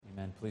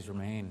please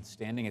remain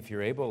standing if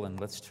you're able, and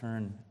let's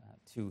turn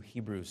to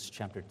Hebrews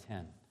chapter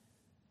 10.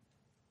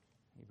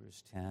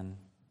 Hebrews 10.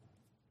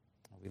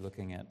 I'll be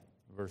looking at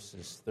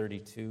verses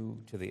 32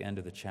 to the end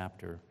of the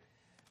chapter.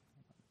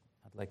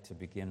 I'd like to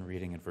begin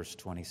reading at verse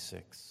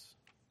 26.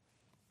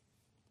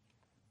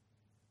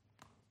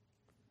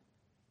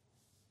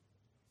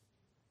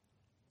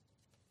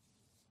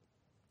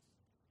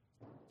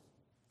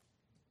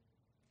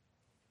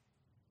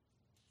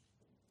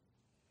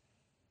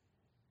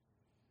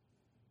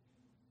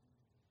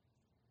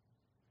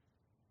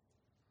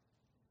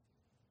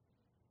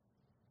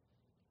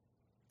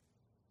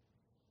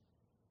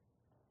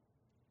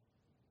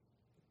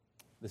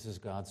 This is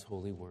God's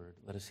holy word.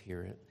 Let us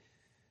hear it.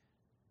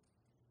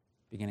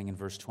 Beginning in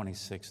verse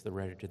 26, the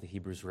writer to the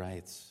Hebrews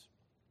writes,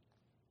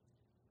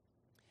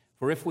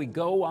 "For if we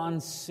go on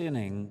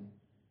sinning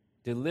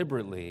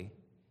deliberately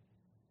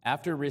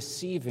after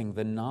receiving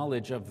the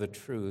knowledge of the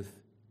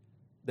truth,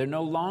 there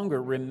no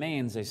longer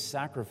remains a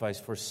sacrifice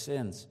for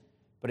sins,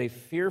 but a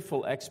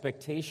fearful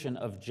expectation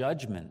of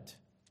judgment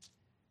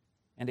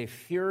and a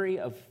fury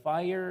of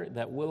fire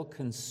that will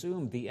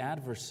consume the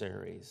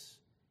adversaries.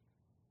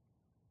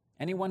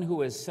 Anyone who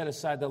has set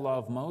aside the law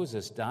of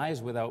Moses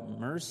dies without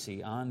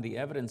mercy on the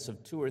evidence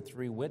of 2 or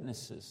 3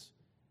 witnesses.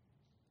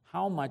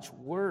 How much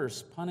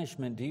worse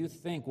punishment do you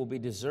think will be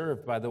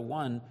deserved by the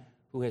one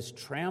who has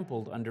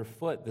trampled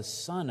underfoot the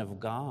Son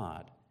of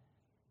God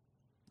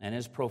and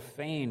has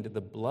profaned the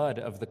blood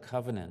of the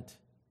covenant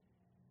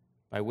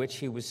by which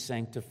he was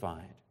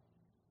sanctified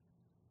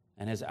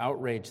and has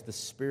outraged the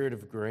Spirit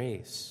of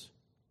grace?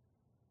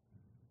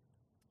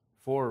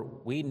 For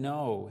we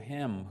know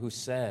him who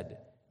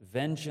said,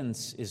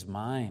 'Vengeance is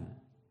mine,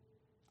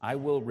 I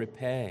will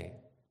repay.'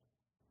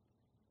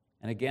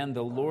 And again,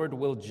 the Lord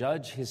will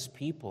judge his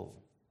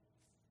people.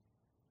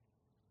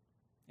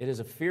 It is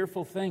a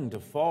fearful thing to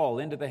fall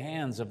into the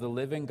hands of the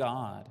living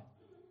God.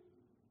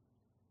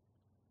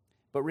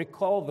 But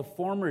recall the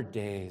former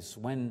days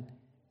when,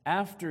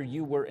 after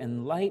you were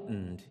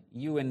enlightened,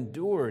 you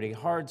endured a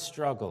hard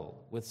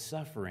struggle with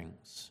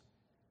sufferings,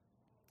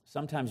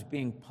 sometimes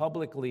being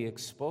publicly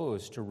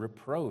exposed to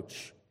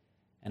reproach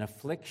and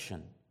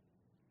affliction,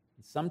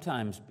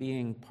 sometimes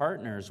being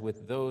partners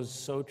with those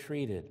so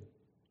treated.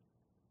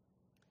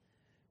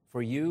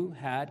 For you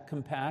had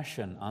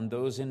compassion on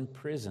those in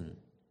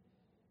prison,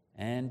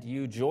 and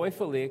you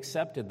joyfully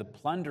accepted the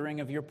plundering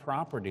of your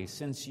property,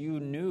 since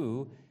you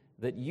knew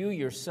that you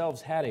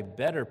yourselves had a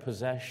better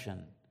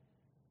possession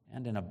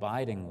and an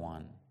abiding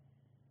one.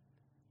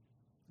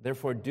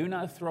 Therefore, do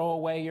not throw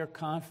away your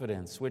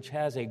confidence, which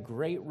has a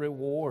great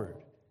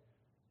reward,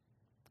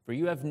 for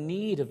you have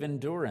need of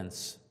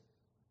endurance,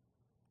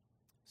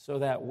 so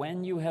that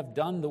when you have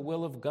done the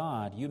will of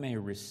God, you may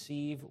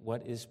receive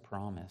what is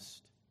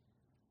promised.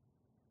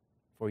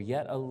 For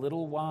yet a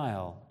little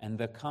while, and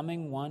the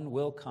coming one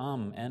will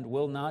come and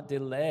will not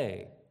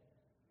delay.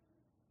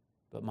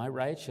 But my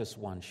righteous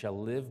one shall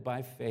live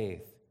by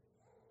faith.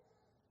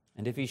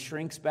 And if he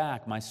shrinks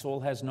back, my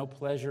soul has no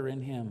pleasure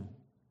in him.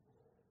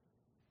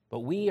 But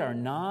we are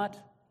not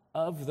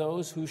of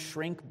those who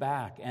shrink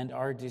back and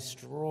are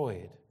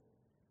destroyed,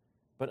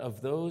 but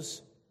of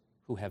those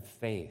who have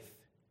faith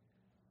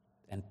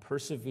and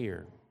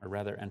persevere,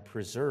 and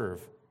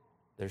preserve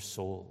their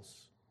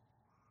souls."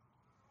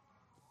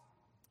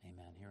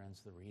 Amen. Here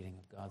ends the reading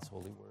of God's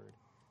holy word.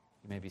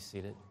 You may be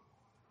seated.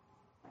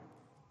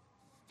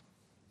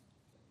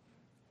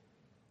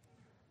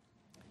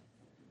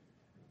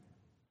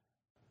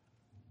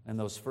 In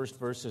those first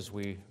verses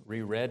we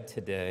reread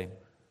today,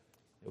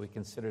 that we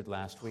considered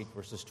last week,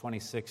 verses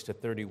 26 to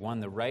 31,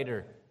 the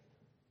writer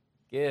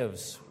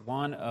gives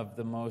one of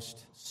the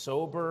most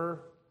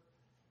sober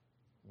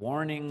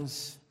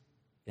warnings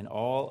in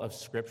all of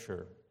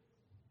Scripture.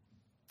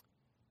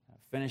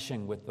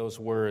 Finishing with those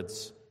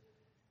words,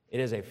 "It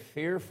is a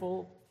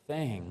fearful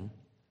thing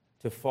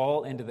to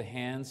fall into the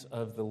hands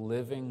of the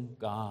living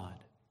God."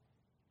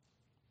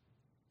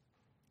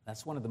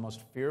 That's one of the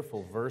most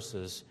fearful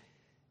verses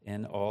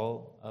in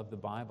all of the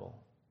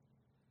Bible.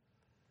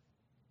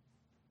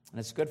 And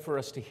it's good for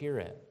us to hear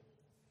it,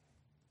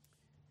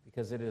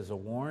 because it is a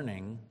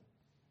warning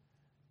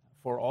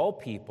for all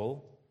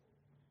people.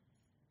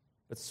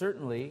 But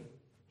certainly,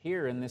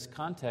 here in this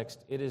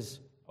context, it is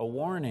a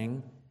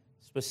warning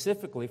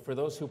specifically for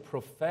those who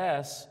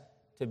profess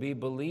to be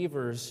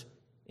believers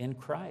in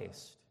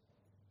Christ.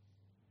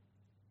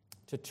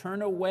 To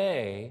turn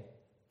away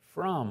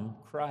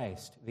from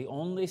Christ, the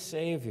only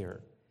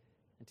Savior,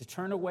 and to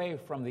turn away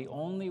from the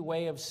only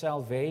way of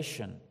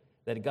salvation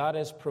that God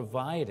has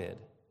provided,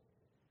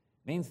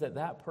 means that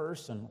that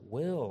person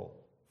will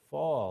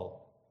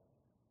fall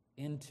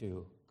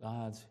into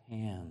God's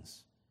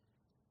hands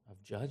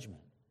of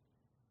judgment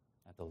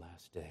at the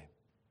last day.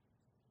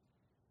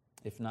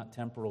 If not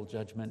temporal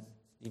judgment,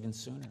 even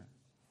sooner.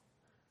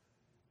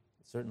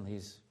 Certainly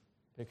he's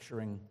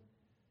picturing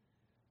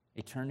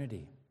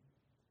eternity.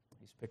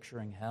 He's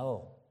picturing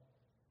hell.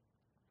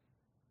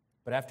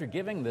 But after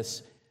giving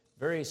this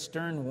very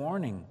stern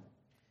warning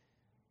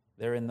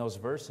there in those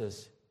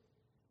verses,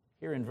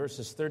 Here in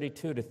verses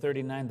 32 to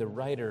 39, the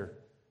writer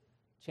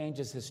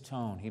changes his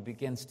tone. He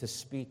begins to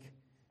speak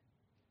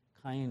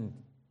kind,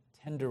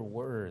 tender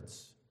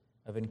words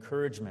of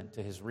encouragement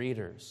to his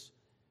readers.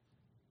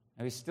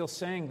 Now, he's still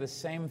saying the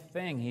same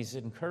thing. He's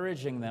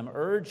encouraging them,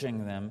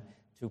 urging them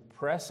to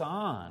press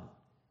on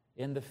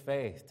in the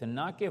faith, to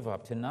not give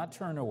up, to not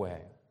turn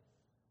away.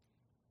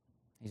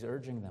 He's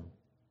urging them,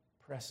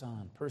 press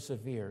on,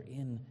 persevere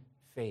in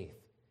faith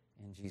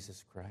in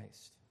Jesus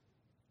Christ.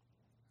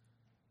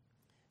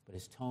 But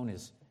his tone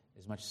is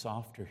much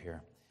softer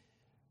here.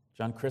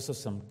 John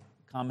Chrysostom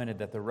commented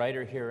that the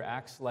writer here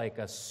acts like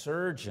a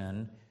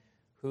surgeon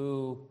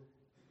who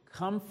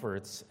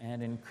comforts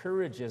and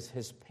encourages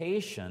his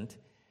patient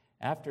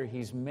after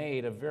he's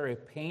made a very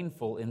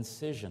painful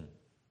incision.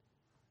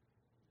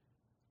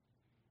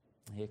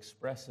 He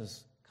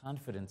expresses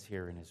confidence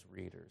here in his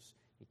readers.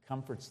 He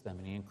comforts them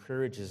and he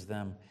encourages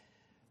them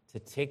to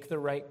take the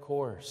right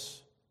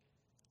course,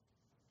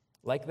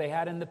 like they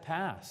had in the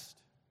past.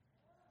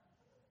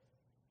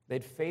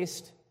 They'd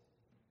faced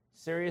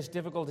serious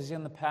difficulties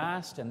in the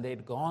past, and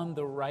they'd gone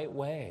the right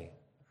way.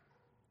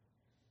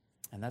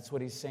 And that's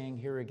what he's saying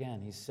here again.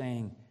 He's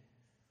saying,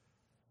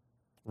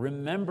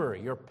 remember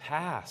your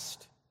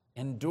past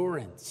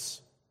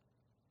endurance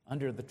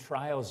under the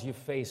trials you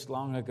faced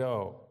long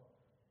ago.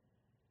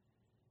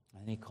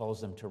 And he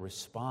calls them to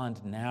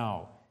respond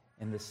now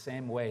in the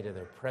same way to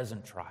their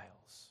present trials.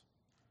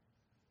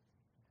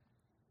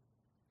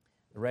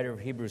 The writer of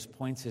Hebrews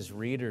points his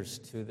readers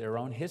to their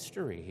own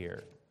history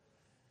here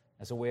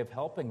as a way of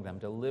helping them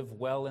to live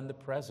well in the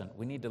present.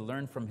 We need to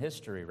learn from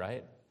history,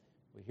 right?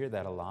 We hear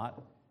that a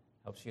lot.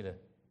 Helps you to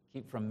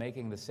keep from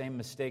making the same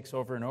mistakes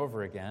over and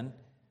over again.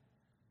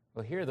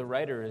 Well, here the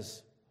writer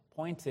is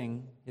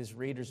pointing his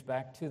readers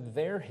back to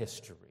their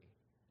history,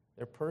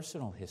 their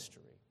personal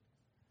history.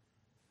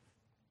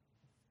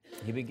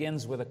 He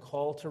begins with a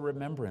call to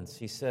remembrance.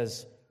 He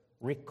says,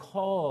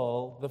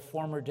 recall the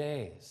former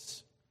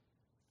days.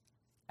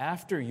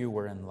 After you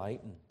were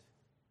enlightened,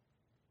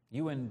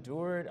 you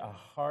endured a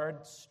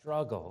hard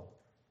struggle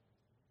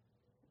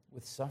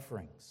with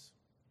sufferings.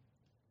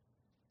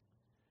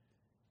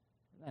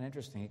 Isn't that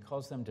interesting? He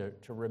calls them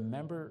to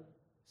remember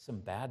some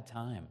bad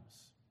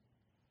times.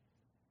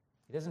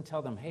 He doesn't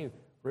tell them, hey,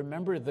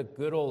 remember the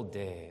good old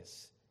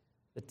days,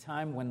 the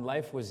time when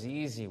life was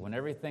easy, when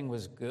everything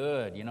was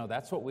good. You know,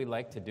 that's what we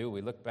like to do.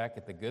 We look back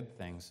at the good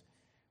things.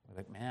 We're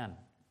like, man,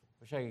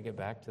 wish I could get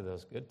back to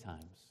those good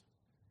times.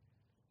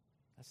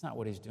 That's not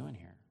what he's doing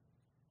here.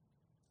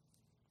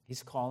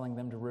 He's calling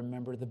them to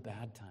remember the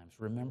bad times,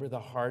 remember the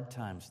hard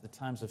times, the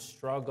times of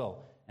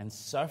struggle and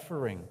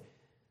suffering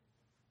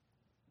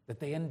that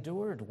they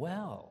endured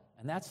well.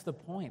 And that's the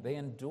point. They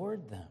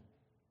endured them.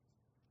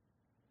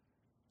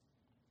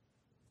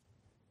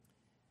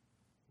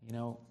 You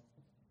know,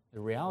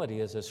 the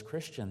reality is, as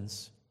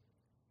Christians,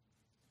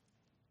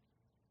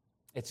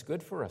 it's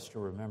good for us to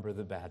remember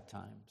the bad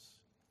times.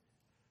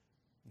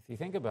 If you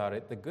think about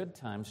it, the good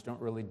times don't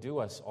really do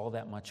us all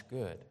that much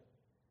good,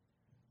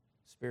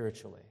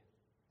 spiritually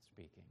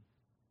speaking.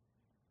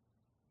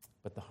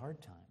 But the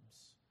hard times,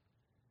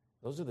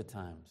 those are the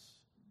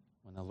times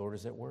when the Lord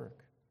is at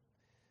work.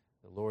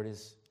 The Lord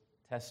is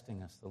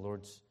testing us. The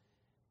Lord's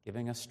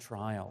giving us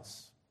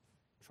trials,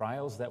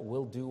 trials that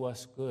will do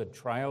us good,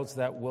 trials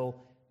that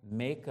will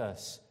make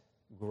us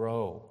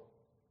grow.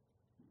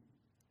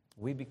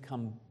 We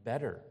become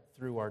better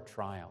through our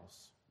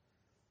trials.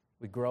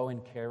 We grow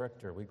in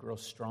character. We grow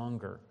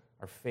stronger.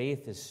 Our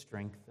faith is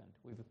strengthened.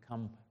 We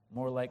become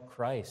more like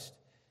Christ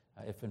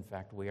if, in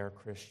fact, we are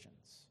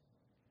Christians.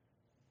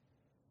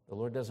 The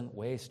Lord doesn't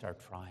waste our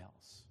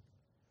trials.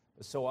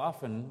 But so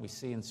often we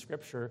see in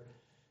Scripture,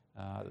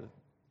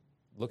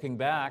 looking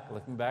back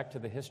to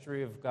the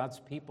history of God's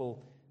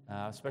people,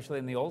 especially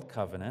in the Old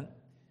Covenant,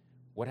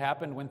 what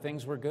happened when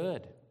things were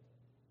good?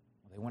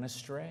 They went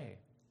astray.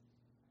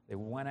 They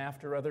went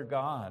after other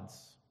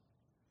gods.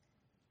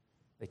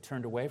 They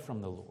turned away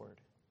from the Lord.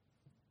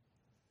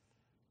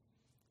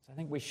 So I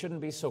think we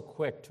shouldn't be so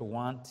quick to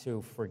want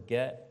to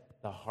forget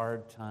the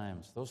hard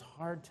times. Those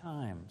hard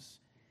times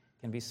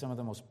can be some of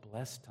the most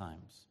blessed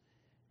times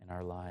in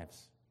our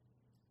lives.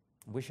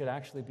 We should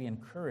actually be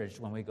encouraged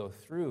when we go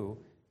through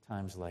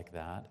times like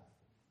that,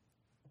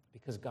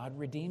 because God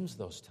redeems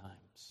those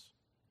times.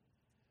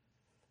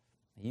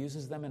 He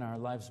uses them in our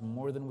lives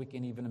more than we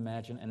can even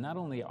imagine. And not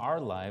only our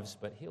lives,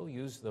 but He'll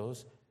use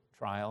those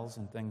trials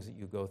and things that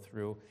you go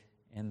through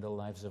in the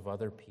lives of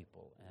other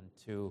people, and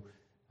to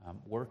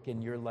work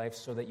in your life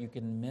so that you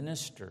can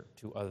minister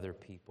to other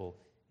people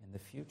in the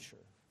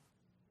future.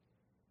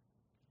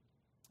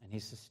 And He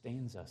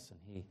sustains us, and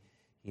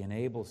He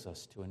enables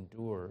us to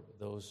endure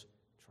those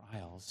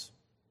trials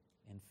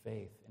in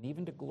faith, and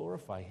even to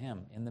glorify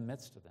Him in the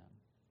midst of them.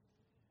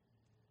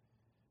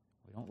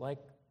 We don't like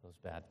those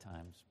bad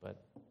times,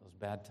 but those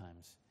bad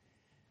times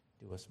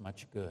do us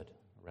much good.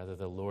 Or rather,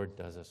 the Lord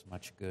does us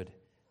much good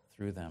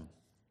through them.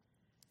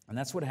 And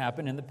that's what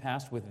happened in the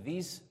past with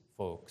these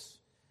folks.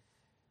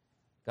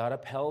 God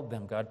upheld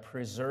them. God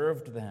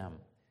preserved them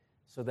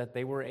so that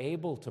they were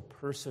able to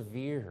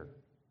persevere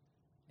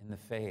in the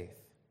faith.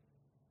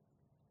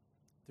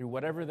 Through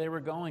whatever they were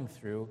going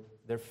through,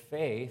 their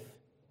faith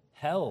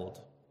held.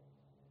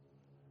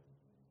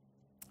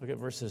 Look at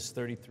verses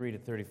 33 to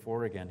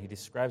 34 again. He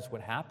describes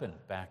what happened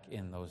back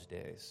in those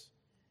days.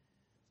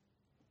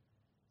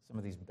 Some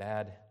of these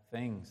bad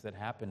things that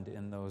happened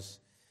in those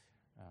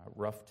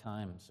rough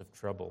times of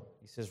trouble.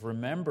 He says,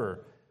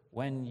 "Remember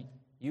when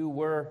you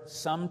were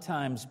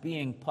sometimes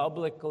being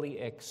publicly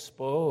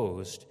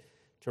exposed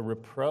to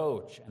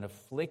reproach and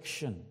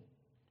affliction,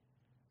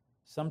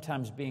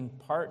 sometimes being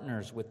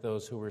partners with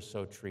those who were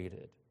so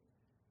treated.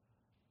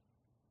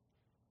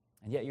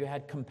 And yet you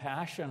had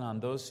compassion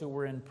on those who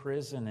were in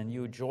prison, and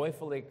you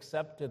joyfully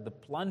accepted the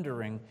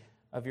plundering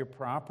of your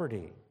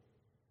property,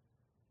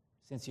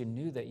 since you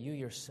knew that you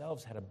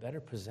yourselves had a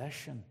better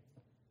possession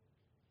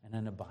and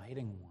an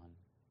abiding one."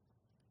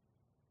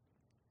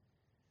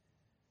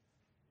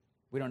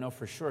 We don't know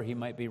for sure. He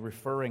might be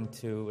referring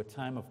to a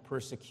time of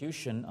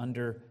persecution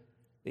under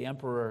the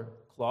Emperor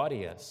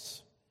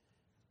Claudius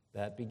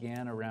that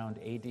began around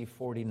AD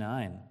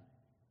 49.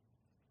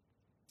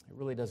 It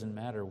really doesn't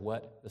matter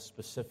what the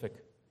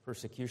specific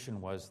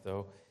persecution was,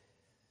 though.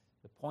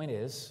 The point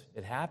is,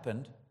 it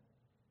happened,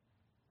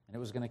 and it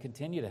was going to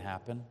continue to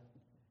happen.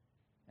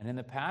 And in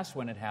the past,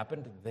 when it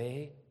happened,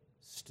 they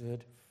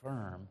stood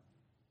firm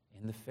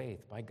in the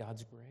faith by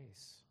God's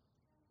grace.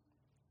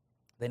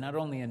 They not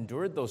only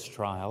endured those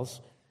trials,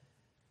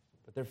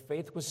 but their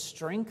faith was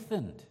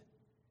strengthened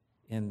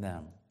in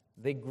them.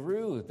 They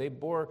grew. They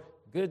bore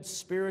good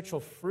spiritual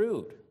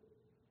fruit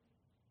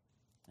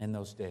in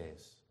those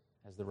days,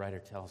 as the writer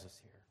tells us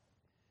here.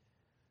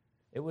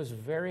 It was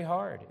very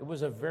hard. It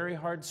was a very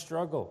hard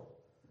struggle.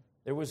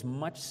 There was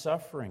much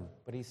suffering,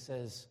 but he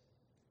says,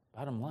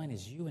 bottom line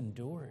is you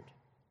endured.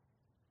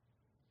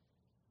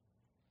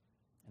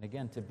 And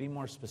again, to be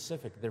more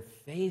specific, their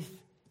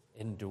faith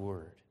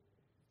endured.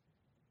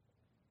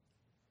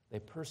 They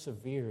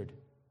persevered,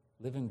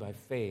 living by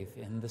faith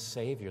in the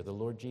Savior, the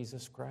Lord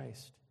Jesus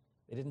Christ.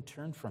 They didn't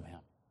turn from him.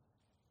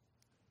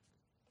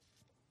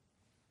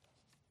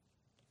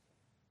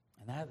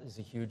 And that is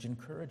a huge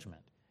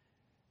encouragement.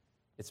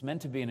 It's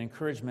meant to be an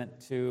encouragement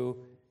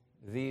to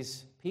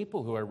these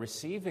people who are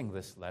receiving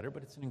this letter,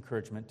 but it's an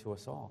encouragement to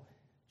us all.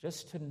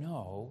 Just to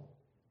know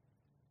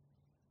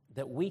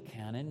that we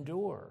can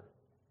endure,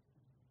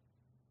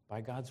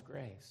 by God's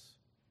grace,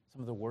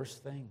 some of the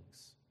worst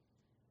things.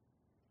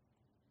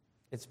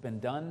 It's been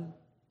done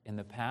in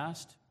the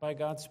past by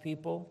God's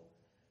people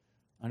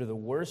under the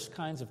worst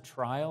kinds of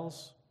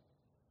trials,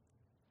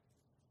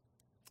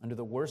 under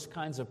the worst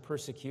kinds of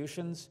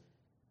persecutions.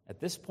 At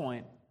this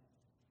point,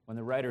 when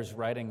the writer's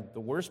writing, the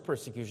worst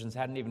persecutions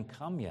hadn't even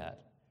come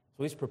yet.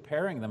 So he's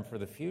preparing them for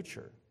the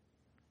future.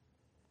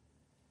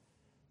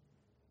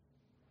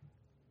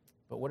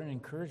 But what an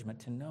encouragement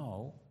to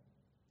know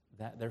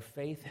that their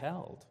faith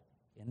held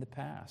in the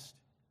past.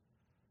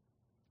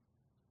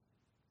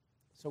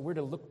 So we're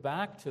to look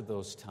back to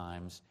those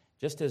times,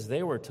 just as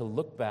they were to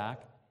look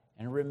back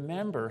and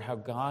remember how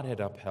God had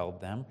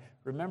upheld them,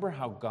 remember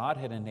how God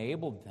had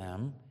enabled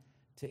them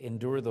to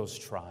endure those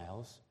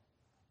trials,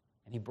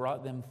 and he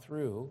brought them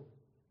through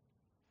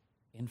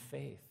in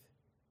faith.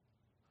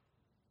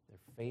 Their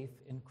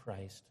faith in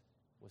Christ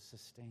was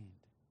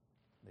sustained.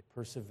 They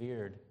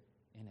persevered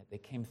in it. They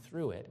came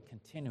through it,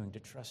 continuing to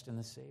trust in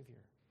the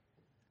Savior.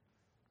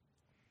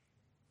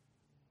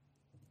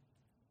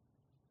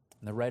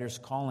 And the writer's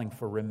calling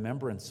for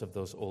remembrance of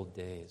those old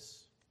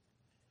days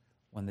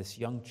when this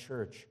young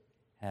church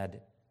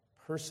had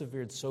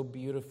persevered so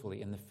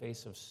beautifully in the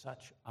face of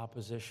such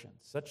opposition,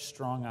 such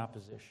strong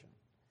opposition.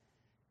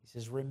 He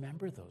says,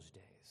 remember those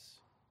days.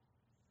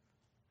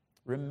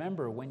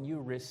 Remember when you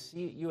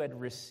had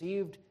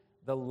received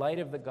the light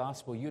of the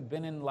gospel. You'd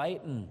been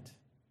enlightened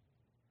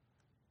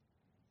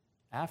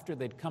after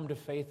they'd come to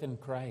faith in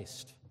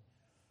Christ.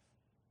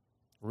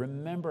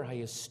 Remember how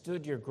you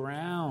stood your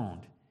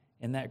ground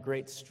in that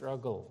great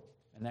struggle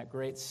and that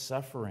great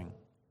suffering.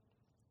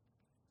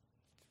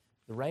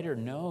 The writer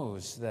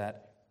knows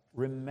that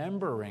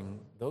remembering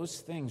those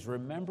things,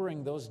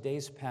 remembering those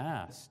days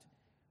past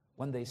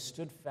when they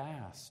stood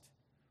fast,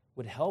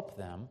 would help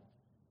them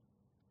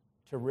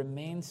to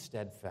remain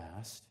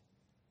steadfast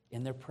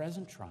in their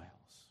present trials.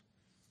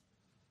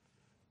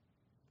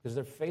 Because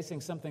they're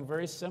facing something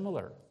very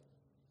similar.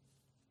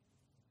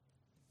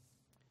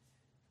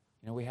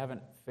 You know, we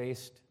haven't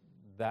faced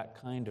that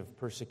kind of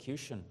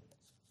persecution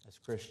as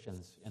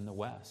Christians in the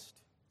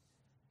West,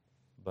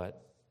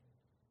 but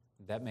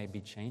that may be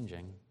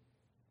changing.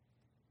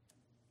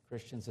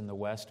 Christians in the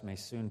West may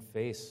soon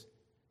face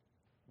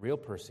real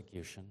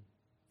persecution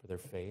for their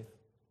faith.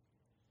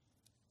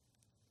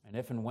 And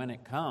if and when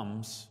it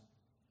comes,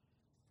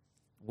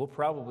 we'll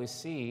probably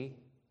see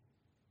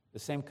the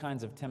same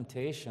kinds of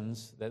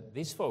temptations that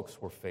these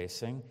folks were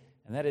facing,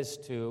 and that is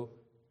to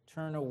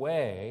turn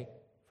away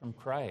from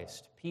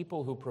Christ.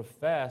 People who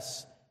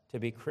profess to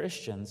be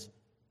Christians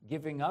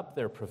giving up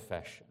their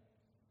profession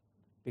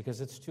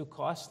because it's too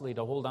costly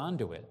to hold on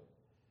to it.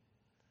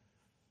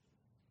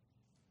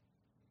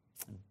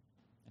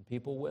 And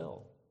people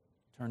will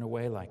turn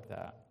away like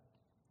that.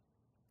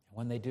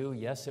 When they do,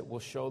 yes, it will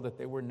show that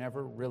they were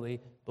never really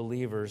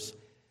believers,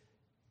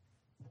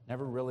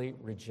 never really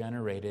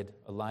regenerated,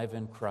 alive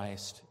in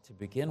Christ to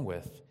begin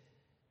with.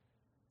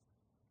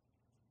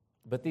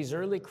 But these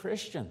early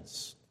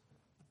Christians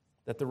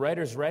that the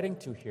writer's writing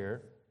to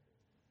here,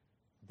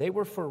 they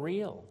were for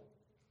real.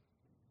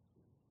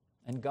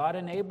 And God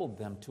enabled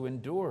them to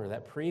endure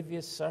that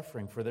previous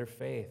suffering for their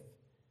faith.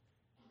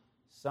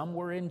 Some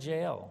were in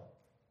jail.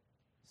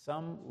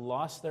 Some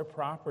lost their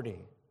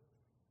property.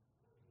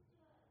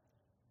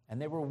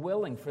 And they were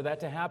willing for that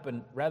to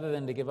happen rather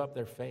than to give up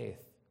their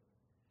faith.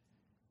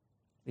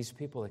 These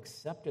people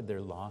accepted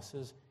their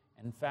losses.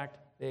 And in fact,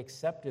 they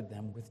accepted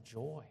them with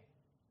joy.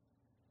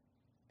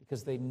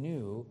 Because they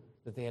knew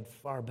that they had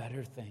far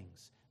better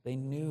things. They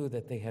knew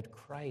that they had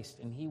Christ,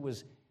 and He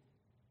was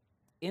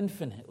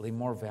infinitely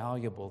more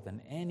valuable than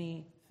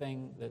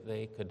anything that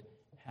they could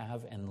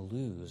have and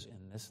lose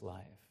in this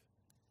life.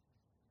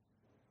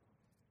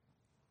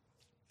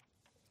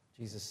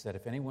 Jesus said,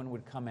 "If anyone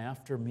would come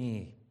after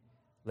me,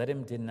 let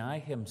him deny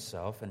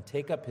himself and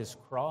take up his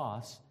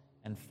cross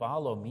and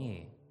follow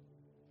me.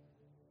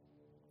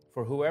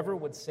 For whoever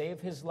would save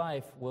his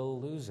life will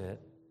lose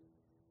it,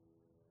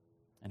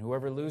 and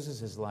whoever loses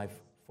his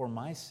life for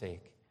my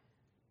sake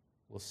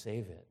will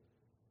save it."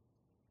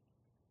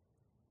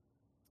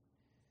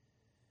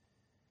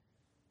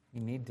 We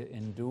need to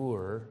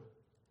endure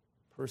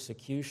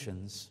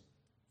persecutions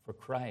for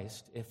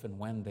Christ if and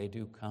when they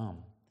do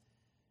come.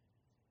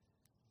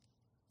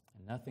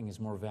 And nothing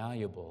is more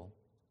valuable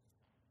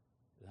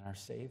than our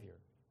Savior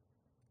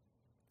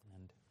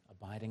and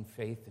abiding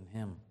faith in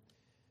Him.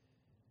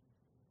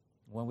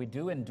 When we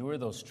do endure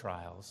those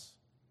trials,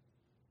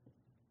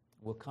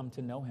 we'll come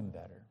to know Him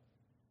better,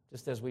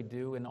 just as we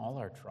do in all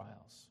our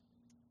trials.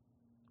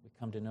 We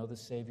come to know the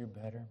Savior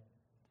better.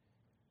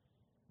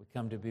 We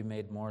come to be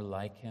made more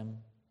like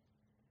Him.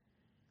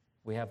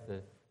 We have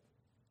the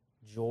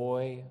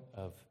joy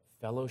of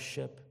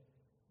fellowship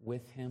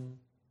with Him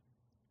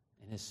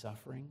in His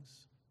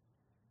sufferings.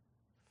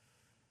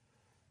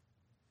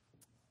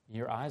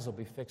 Your eyes will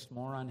be fixed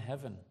more on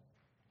heaven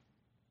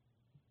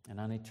and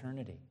on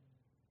eternity.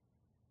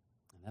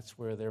 And that's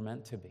where they're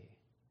meant to be.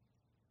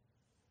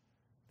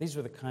 These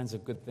were the kinds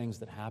of good things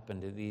that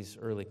happened to these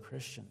early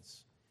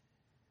Christians.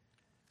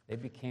 They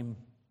became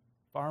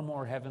far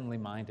more heavenly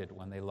minded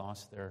when they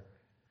lost their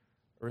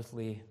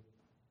earthly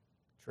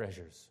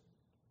treasures.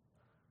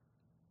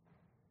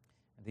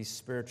 And these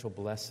spiritual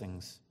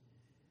blessings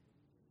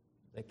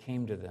that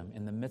came to them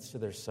in the midst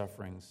of their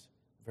sufferings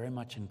very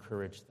much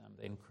encouraged them.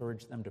 They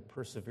encouraged them to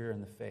persevere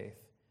in the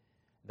faith.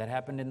 That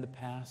happened in the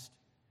past,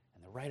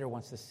 and the writer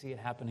wants to see it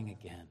happening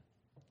again.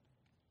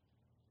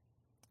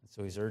 And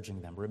so he's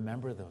urging them,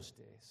 remember those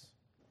days.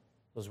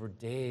 Those were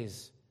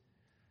days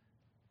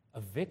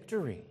of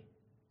victory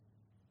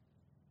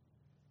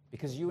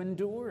because you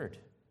endured.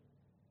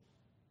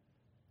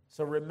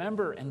 So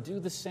remember and do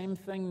the same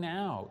thing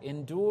now.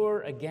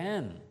 Endure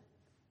again.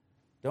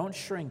 Don't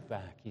shrink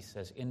back, he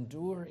says.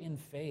 Endure in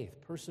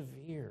faith.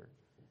 Persevere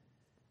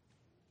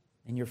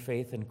in your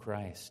faith in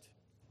Christ.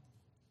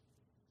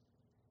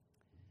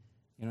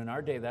 You know, in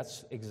our day,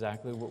 that's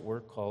exactly what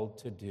we're called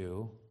to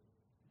do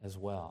as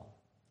well.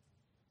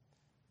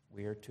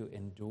 We are to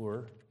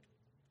endure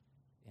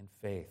in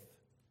faith.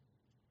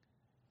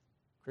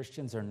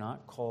 Christians are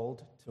not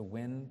called to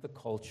win the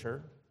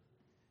culture.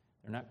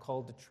 They're not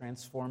called to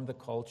transform the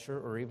culture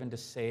or even to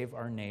save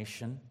our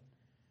nation.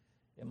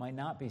 It might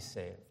not be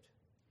saved.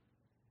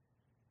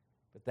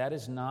 But that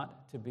is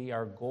not to be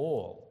our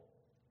goal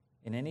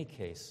in any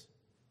case,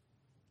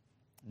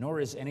 nor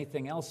is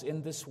anything else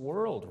in this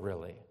world,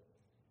 really.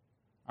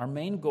 Our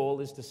main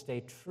goal is to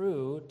stay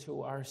true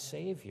to our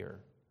Savior,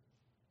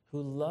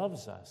 who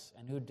loves us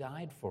and who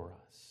died for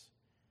us.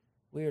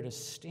 We are to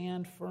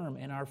stand firm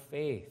in our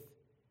faith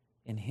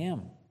in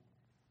Him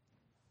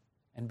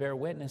and bear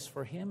witness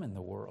for Him in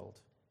the world,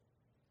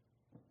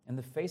 in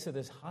the face of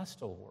this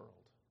hostile world,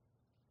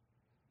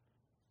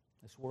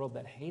 this world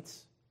that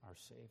hates our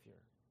Savior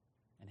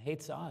and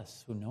hates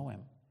us who know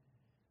Him.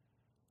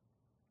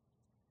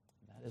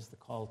 That is the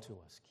call to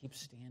us. Keep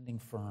standing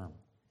firm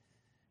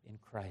in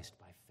Christ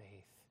by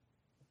faith.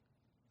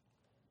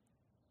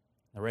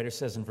 The writer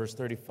says in verse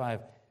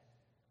 35,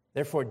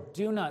 "Therefore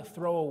do not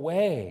throw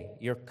away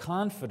your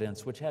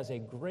confidence, which has a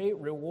great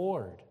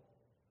reward."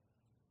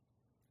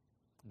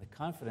 And the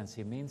confidence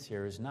he means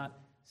here is not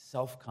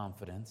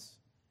self-confidence.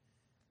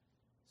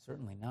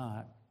 Certainly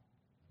not.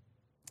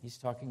 He's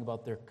talking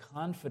about their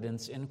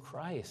confidence in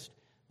Christ,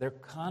 their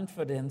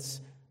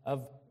confidence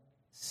of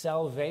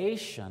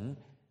salvation,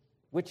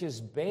 which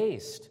is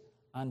based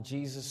on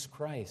Jesus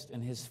Christ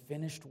and His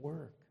finished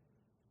work,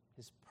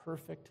 His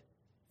perfect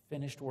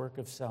finished work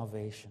of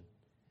salvation.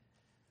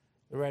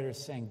 The writer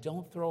is saying,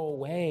 don't throw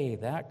away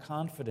that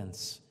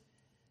confidence,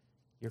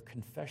 your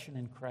confession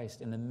in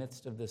Christ in the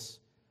midst of this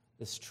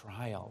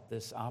trial,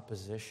 this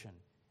opposition.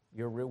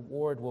 Your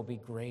reward will be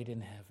great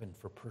in heaven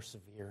for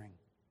persevering.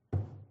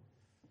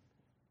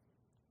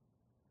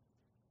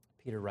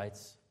 Peter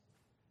writes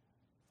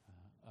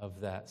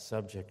of that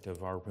subject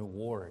of our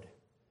reward.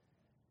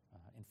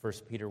 In 1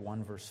 Peter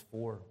 1, verse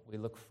 4, we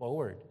look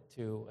forward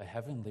to a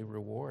heavenly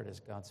reward as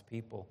God's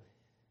people.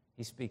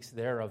 He speaks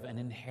there of an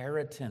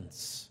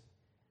inheritance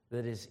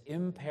that is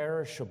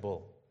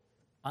imperishable,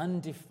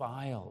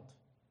 undefiled,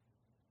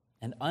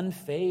 and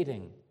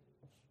unfading,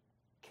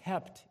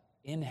 kept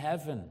in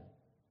heaven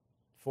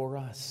for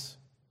us.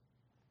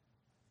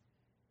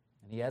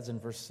 And he adds in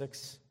verse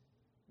 6,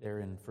 there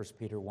in 1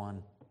 Peter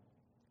 1,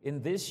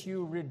 in this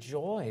you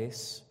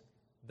rejoice,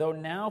 though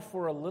now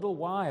for a little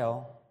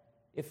while,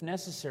 if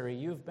necessary,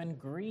 you have been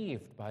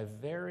grieved by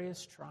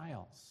various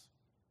trials.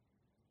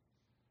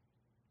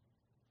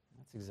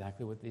 That's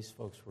exactly what these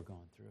folks were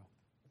going through.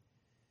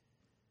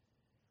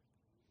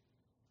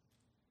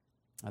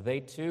 Now, they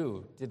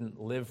too didn't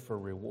live for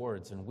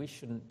rewards, and we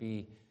shouldn't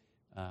be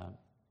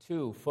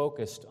too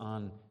focused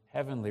on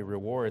heavenly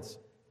rewards,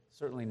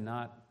 certainly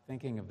not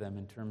thinking of them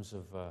in terms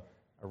of a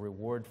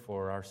reward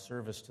for our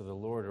service to the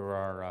Lord or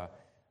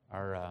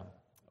our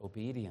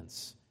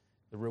obedience.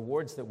 The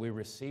rewards that we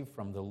receive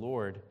from the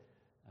Lord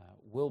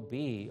will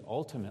be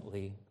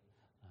ultimately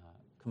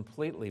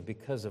completely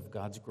because of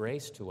God's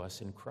grace to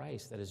us in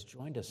Christ that has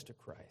joined us to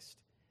Christ.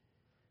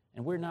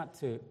 And we're not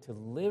to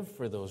live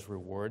for those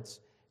rewards,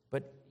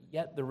 but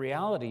yet the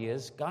reality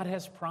is God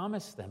has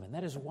promised them, and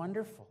that is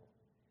wonderful.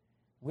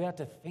 We ought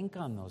to think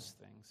on those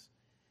things.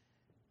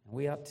 And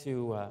we ought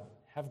to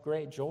have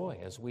great joy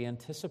as we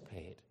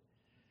anticipate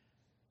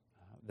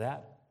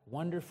that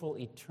wonderful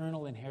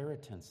eternal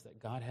inheritance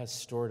that God has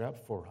stored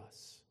up for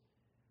us.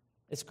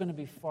 It's going to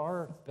be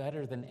far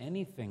better than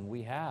anything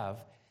we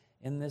have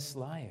in this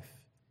life.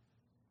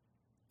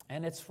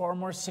 And it's far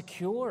more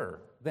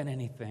secure than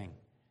anything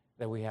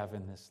that we have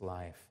in this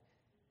life.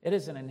 It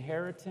is an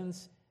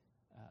inheritance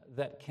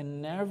that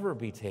can never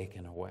be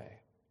taken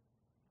away.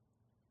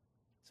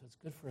 So it's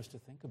good for us to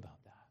think about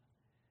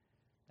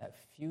that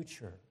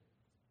future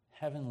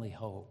heavenly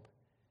hope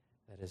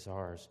that is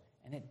ours.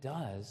 And it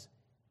does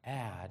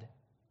add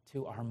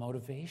to our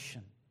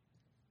motivation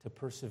to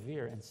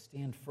persevere and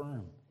stand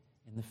firm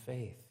in the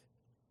faith.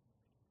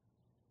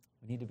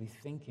 We need to be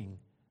thinking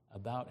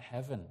about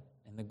heaven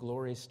and the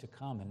glories to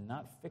come and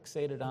not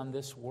fixated on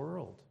this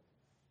world.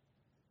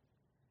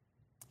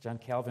 John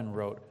Calvin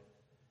wrote,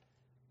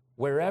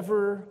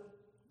 wherever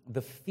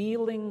the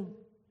feeling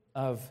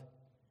of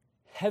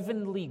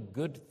heavenly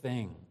good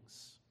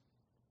things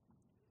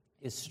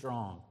is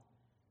strong,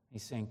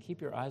 he's saying,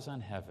 keep your eyes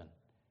on heaven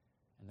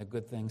and the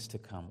good things to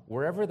come.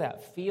 Wherever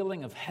that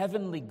feeling of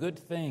heavenly good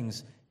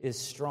things is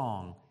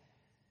strong,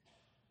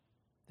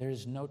 there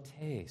is no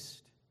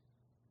taste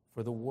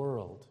for the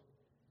world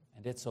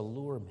and its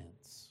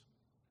allurements,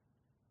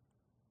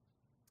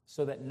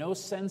 so that no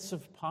sense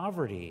of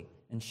poverty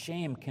and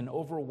shame can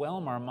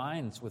overwhelm our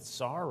minds with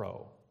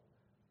sorrow.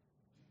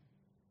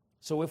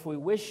 So if we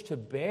wish to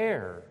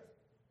bear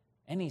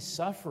any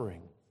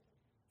suffering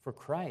for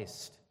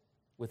Christ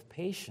with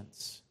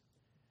patience,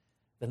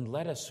 then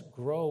let us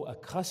grow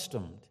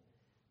accustomed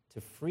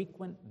to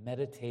frequent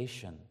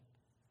meditation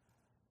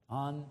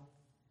on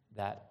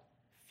that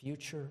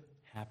future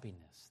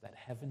happiness, that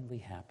heavenly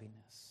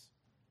happiness,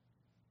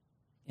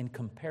 in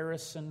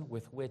comparison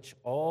with which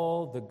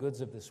all the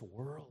goods of this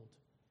world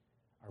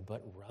are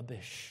but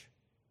rubbish.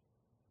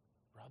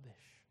 Rubbish.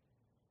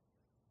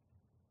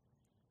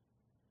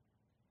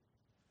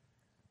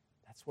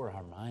 That's where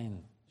our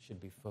mind should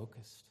be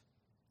focused,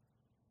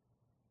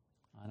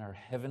 on our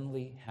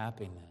heavenly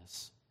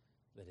happiness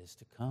that is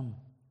to come.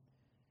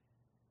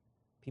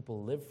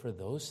 People live for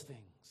those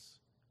things.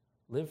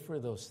 Live for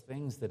those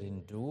things that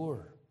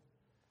endure,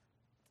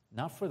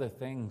 not for the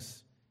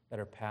things that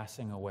are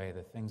passing away,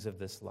 the things of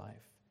this life.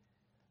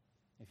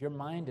 If your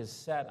mind is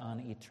set on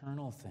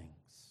eternal things,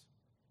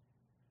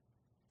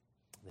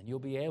 then you'll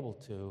be able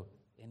to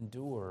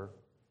endure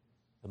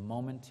the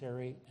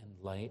momentary and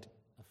light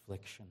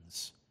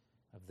afflictions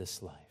of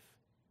this life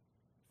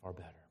far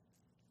better.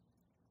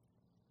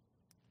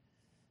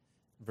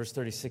 In verse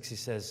 36, he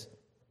says,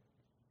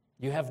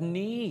 you have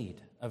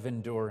need of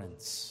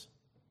endurance,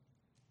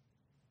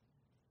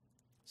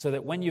 so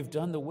that when you've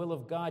done the will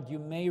of God, you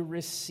may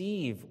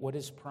receive what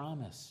is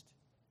promised.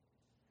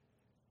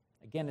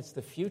 Again, it's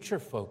the future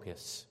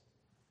focus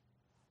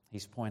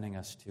he's pointing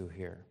us to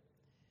here.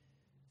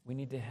 We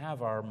need to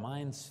have our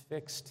minds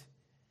fixed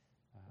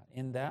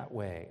in that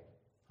way,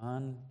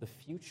 on the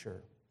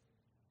future.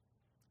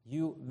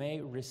 You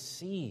may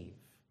receive.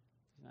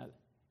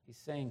 He's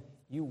saying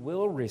you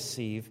will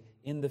receive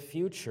in the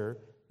future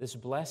this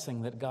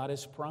blessing that God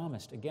has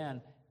promised.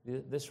 Again,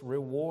 this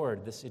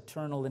reward, this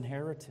eternal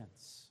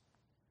inheritance.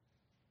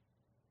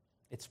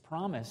 It's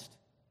promised,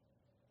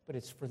 but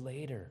it's for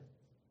later.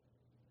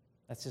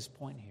 That's his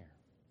point here.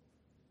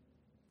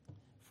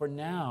 For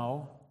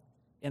now,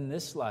 in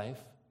this life,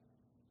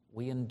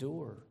 we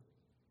endure.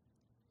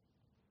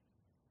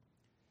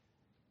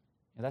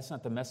 And that's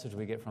not the message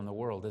we get from the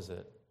world, is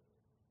it?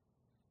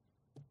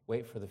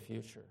 Wait for the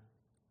future,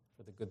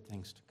 for the good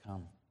things to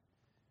come.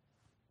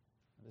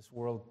 This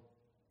world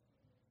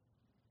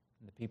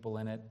and the people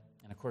in it,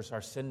 and of course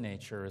our sin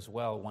nature as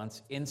well,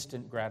 wants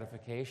instant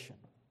gratification.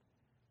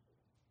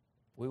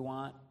 We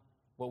want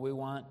what we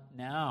want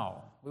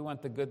now. We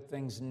want the good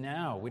things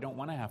now. We don't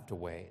want to have to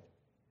wait.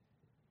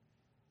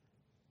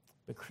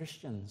 But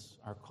Christians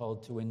are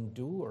called to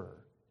endure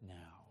now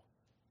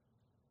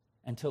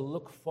and to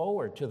look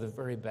forward to the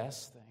very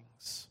best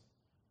things.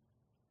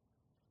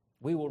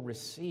 We will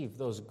receive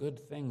those good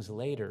things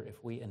later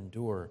if we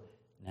endure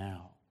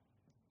now.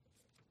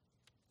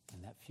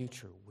 And that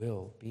future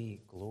will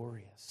be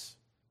glorious.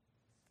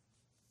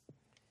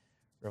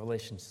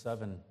 Revelation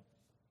 7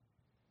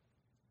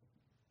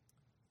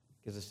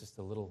 gives us just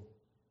a little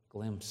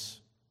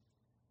glimpse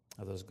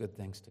of those good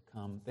things to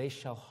come. They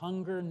shall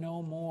hunger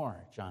no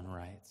more, John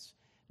writes,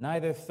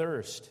 neither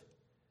thirst.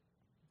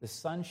 The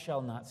sun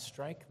shall not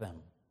strike them,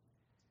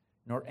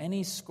 nor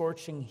any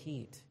scorching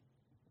heat.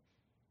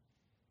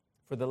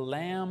 For the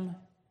Lamb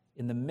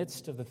in the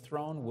midst of the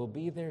throne will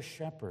be their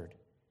shepherd,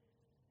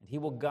 and he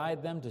will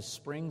guide them to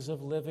springs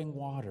of living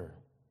water.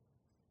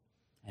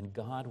 And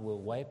God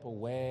will wipe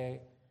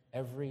away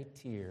every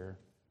tear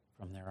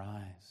from their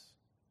eyes.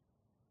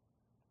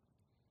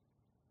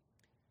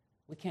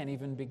 We can't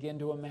even begin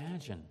to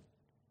imagine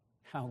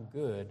how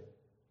good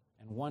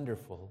and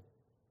wonderful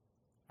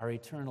our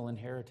eternal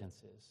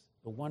inheritance is,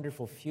 the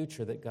wonderful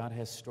future that God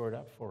has stored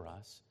up for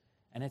us,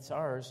 and it's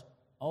ours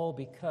all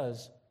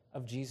because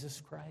of Jesus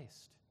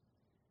Christ.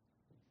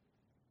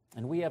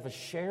 And we have a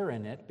share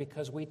in it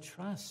because we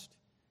trust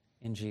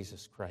in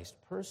Jesus Christ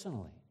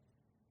personally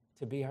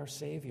to be our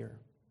Savior.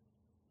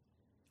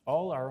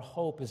 All our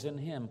hope is in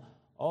Him.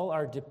 All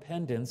our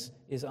dependence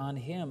is on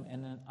Him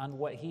and on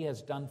what He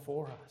has done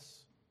for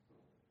us.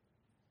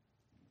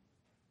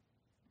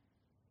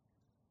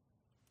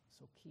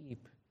 So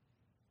keep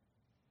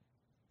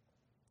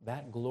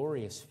that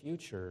glorious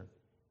future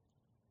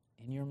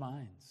in your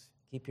minds.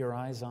 Keep your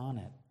eyes on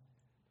it.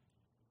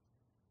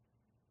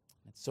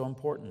 It's so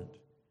important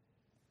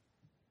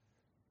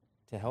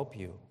to help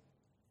you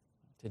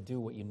to do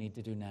what you need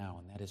to do now,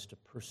 and that is to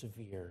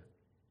persevere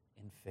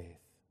in faith.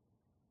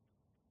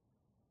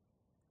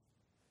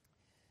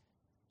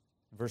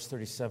 Verse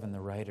 37, the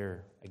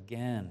writer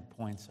again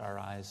points our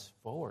eyes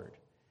forward.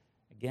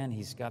 Again,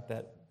 he's got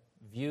that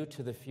view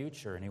to the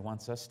future, and he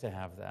wants us to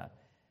have that.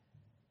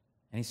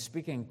 And he's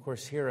speaking, of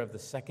course, here of the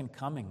second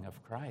coming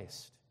of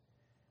Christ.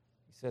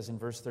 He says in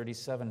verse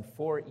 37,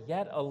 "For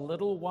yet a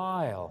little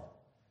while,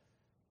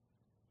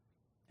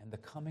 and the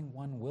coming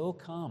one will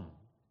come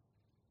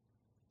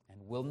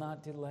and will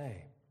not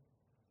delay."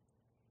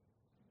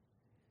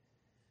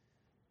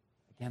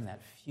 Again,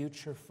 that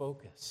future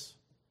focus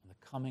on the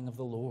coming of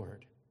the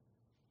Lord.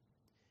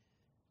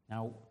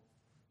 Now,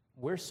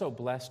 we're so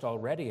blessed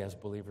already as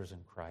believers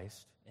in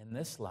Christ in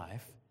this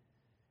life.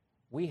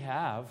 We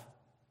have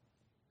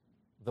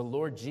the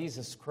Lord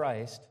Jesus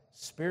Christ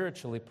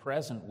spiritually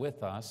present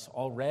with us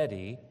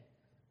already,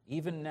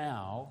 even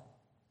now,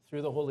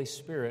 through the Holy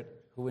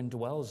Spirit who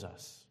indwells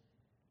us.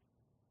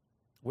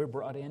 We're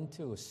brought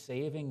into a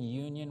saving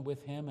union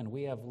with Him, and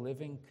we have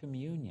living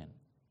communion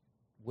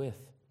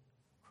with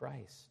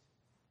Christ.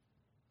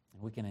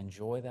 And we can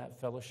enjoy that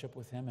fellowship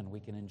with Him, and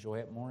we can enjoy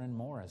it more and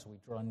more as we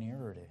draw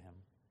nearer to Him.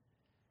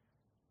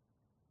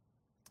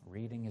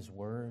 Reading His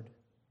Word,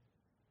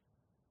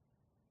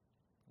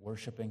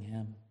 worshiping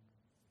Him,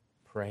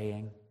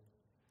 praying.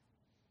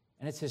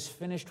 And it's His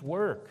finished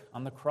work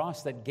on the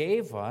cross that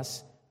gave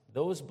us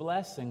those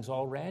blessings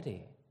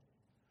already.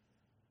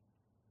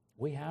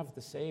 We have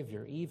the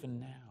Savior even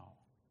now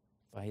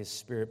by His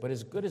Spirit. But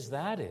as good as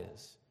that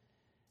is,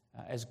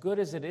 as good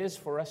as it is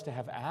for us to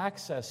have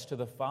access to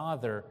the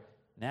Father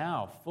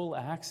now, full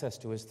access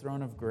to His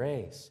throne of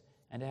grace,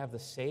 and to have the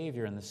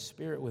Savior and the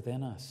Spirit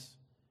within us,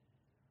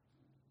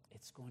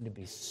 it's going to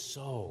be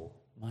so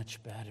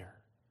much better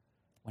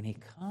when He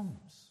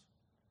comes.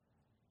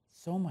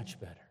 So much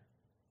better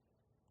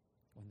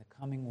when the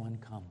coming one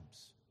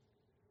comes.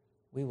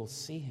 We will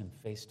see Him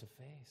face to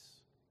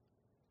face.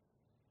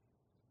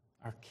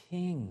 Our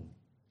King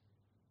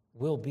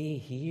will be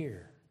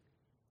here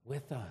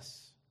with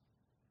us.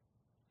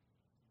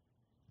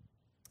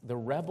 The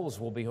rebels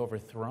will be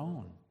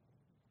overthrown.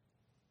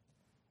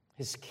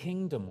 His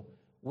kingdom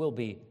will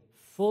be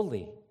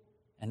fully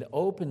and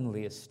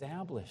openly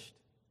established.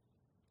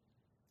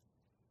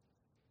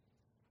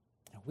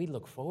 And we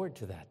look forward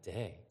to that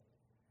day.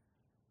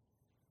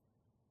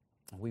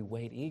 And we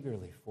wait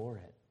eagerly for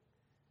it.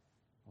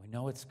 We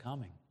know it's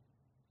coming.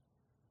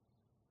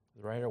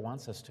 The writer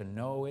wants us to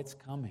know it's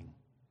coming.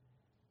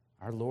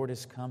 Our Lord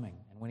is coming.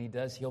 And when He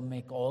does, He'll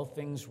make all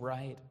things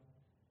right.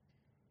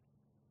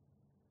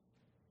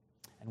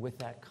 And with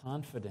that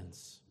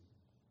confidence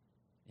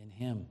in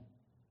Him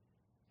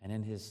and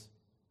in His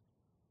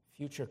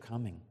future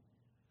coming,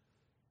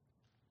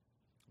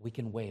 we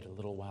can wait a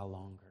little while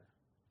longer.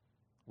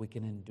 We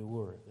can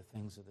endure the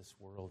things of this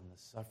world and the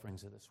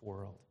sufferings of this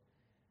world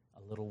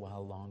a little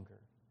while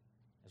longer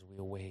as we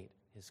await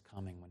His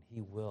coming, when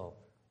He will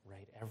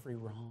right every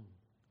wrong.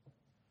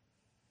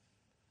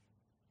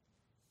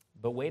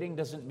 But waiting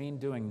doesn't mean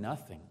doing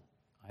nothing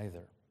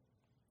either.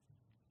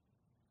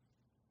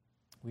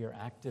 We are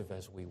active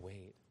as we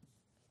wait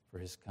for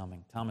his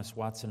coming. Thomas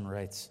Watson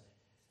writes,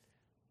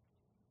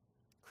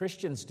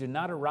 Christians do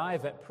not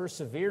arrive at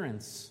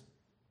perseverance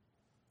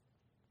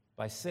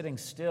by sitting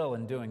still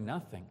and doing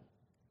nothing.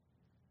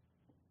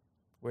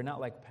 We're not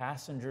like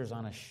passengers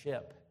on a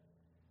ship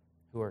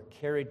who are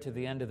carried to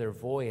the end of their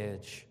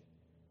voyage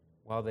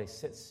while they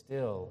sit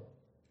still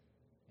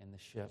in the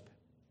ship.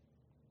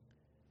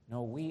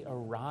 No, we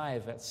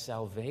arrive at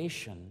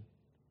salvation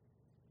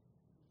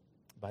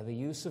by the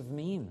use of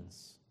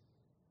means.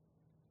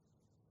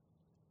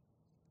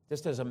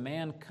 Just as a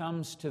man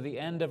comes to the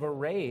end of a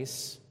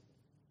race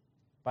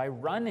by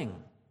running,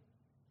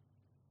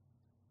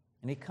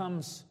 and he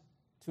comes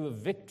to a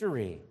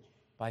victory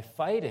by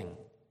fighting,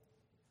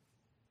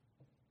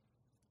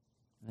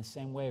 in the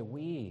same way,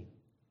 we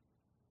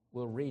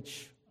will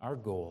reach our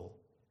goal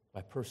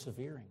by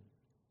persevering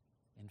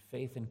in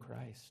faith in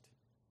Christ.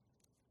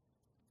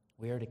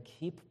 We are to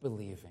keep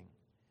believing.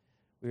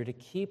 We are to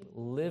keep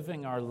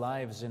living our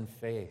lives in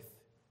faith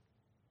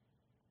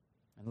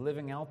and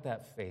living out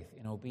that faith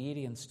in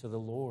obedience to the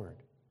Lord.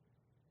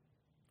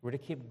 We're to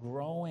keep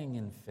growing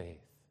in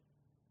faith.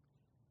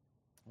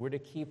 We're to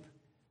keep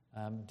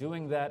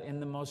doing that in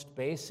the most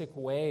basic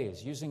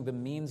ways, using the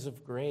means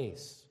of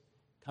grace,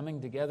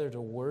 coming together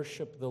to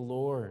worship the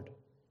Lord,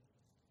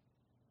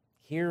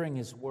 hearing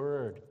his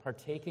word,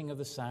 partaking of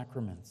the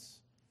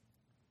sacraments,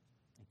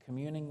 and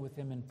communing with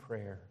him in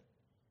prayer.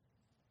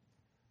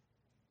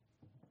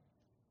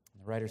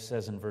 The writer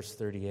says in verse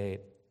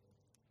 38,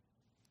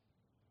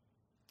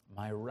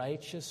 "My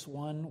righteous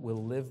one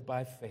will live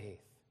by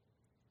faith.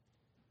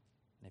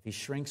 And if he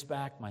shrinks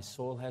back, my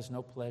soul has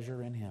no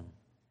pleasure in him."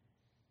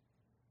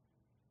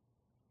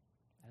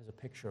 That is a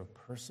picture of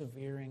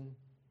persevering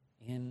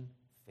in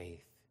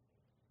faith,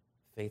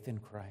 faith in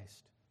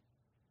Christ.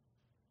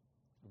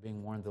 We're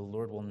being warned the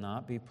Lord will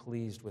not be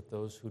pleased with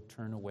those who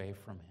turn away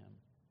from him,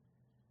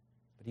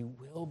 but he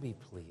will be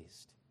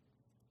pleased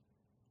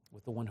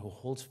with the one who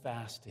holds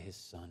fast to his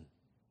Son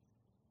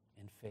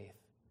in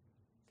faith,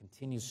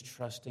 continues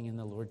trusting in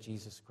the Lord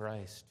Jesus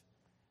Christ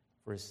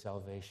for his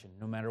salvation,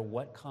 no matter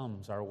what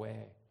comes our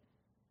way,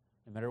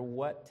 no matter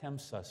what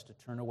tempts us to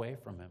turn away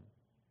from him.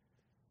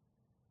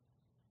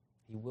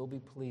 He will be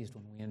pleased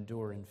when we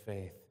endure in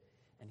faith,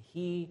 and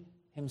he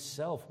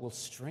himself will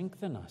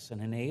strengthen us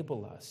and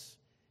enable us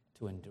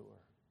to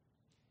endure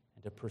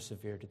and to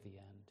persevere to the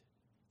end.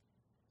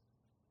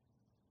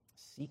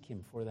 Seek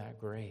him for that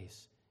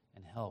grace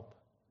and help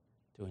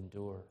to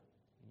endure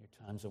in your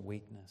times of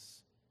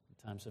weakness, in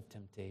times of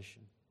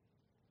temptation.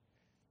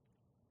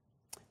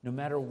 No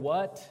matter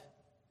what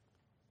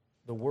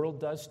the world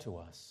does to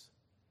us,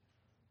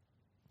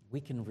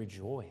 we can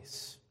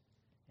rejoice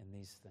in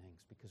these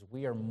things because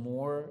we are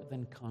more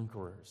than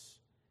conquerors.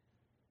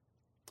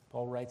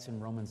 Paul writes in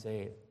Romans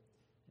 8,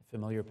 a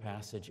familiar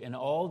passage, "In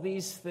all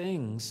these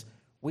things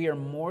we are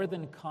more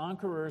than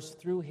conquerors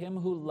through him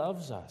who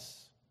loves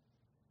us.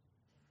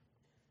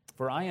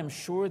 For I am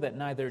sure that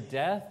neither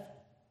death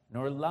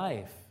nor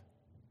life,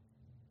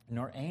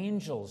 nor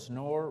angels,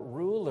 nor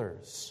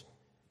rulers,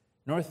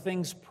 nor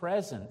things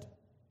present,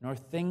 nor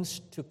things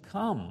to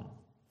come,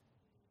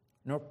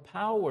 nor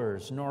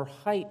powers, nor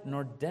height,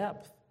 nor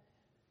depth,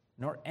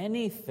 nor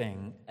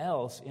anything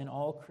else in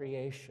all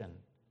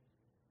creation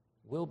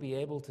will be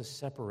able to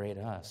separate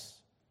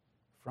us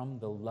from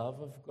the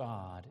love of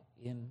God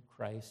in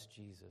Christ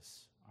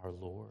Jesus our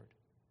Lord."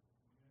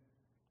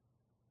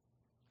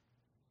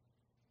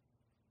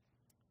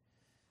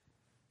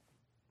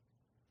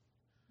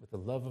 With the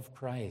love of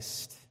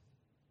Christ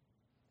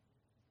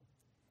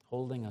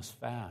holding us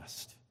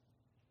fast,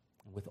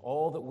 and with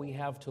all that we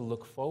have to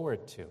look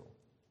forward to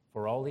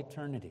for all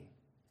eternity,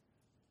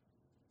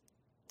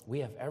 we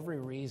have every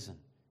reason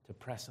to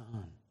press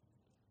on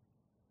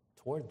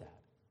toward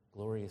that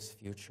glorious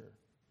future.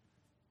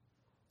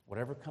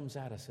 Whatever comes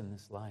at us in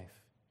this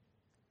life,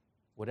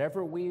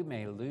 whatever we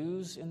may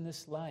lose in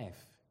this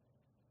life,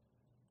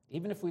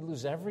 even if we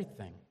lose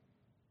everything,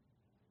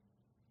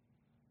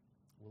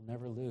 we'll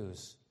never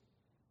lose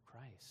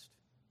Christ.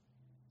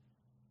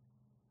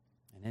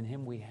 And in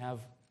him we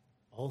have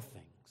all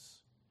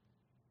things.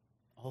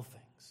 All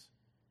things.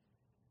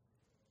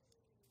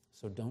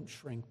 So don't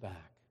shrink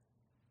back.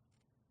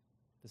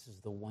 This is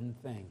the one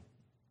thing,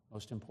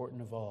 most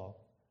important of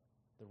all,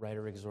 the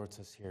writer exhorts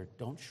us here.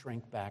 Don't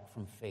shrink back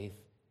from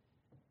faith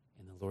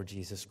in the Lord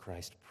Jesus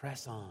Christ.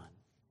 Press on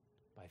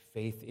by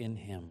faith in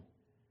him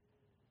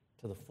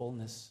to the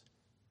fullness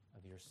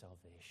of your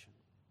salvation.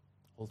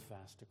 Hold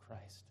fast to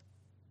Christ.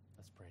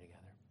 Let's pray together.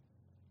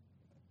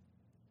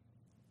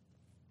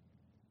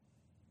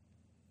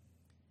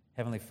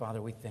 Heavenly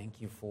Father, we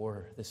thank you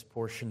for this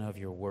portion of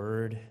your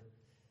word.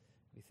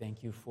 We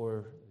thank you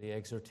for the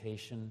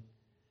exhortation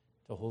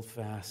to hold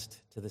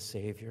fast to the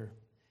Savior.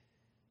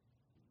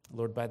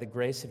 Lord, by the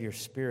grace of your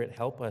Spirit,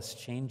 help us,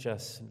 change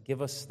us, and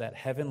give us that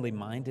heavenly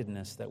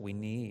mindedness that we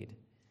need,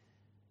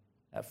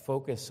 that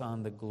focus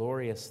on the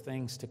glorious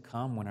things to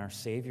come when our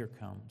Savior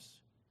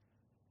comes.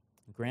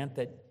 Grant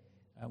that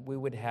we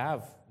would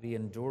have the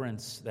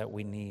endurance that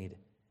we need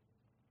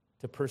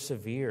to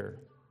persevere.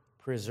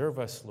 Preserve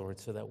us, Lord,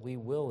 so that we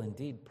will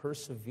indeed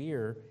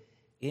persevere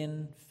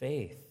in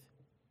faith,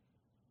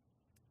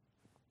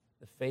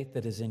 the faith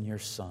that is in your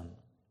Son,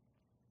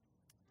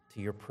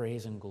 to your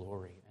praise and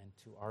glory and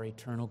to our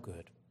eternal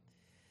good.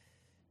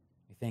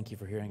 We thank you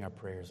for hearing our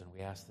prayers, and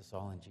we ask this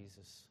all in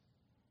Jesus'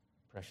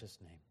 precious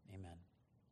name. Amen.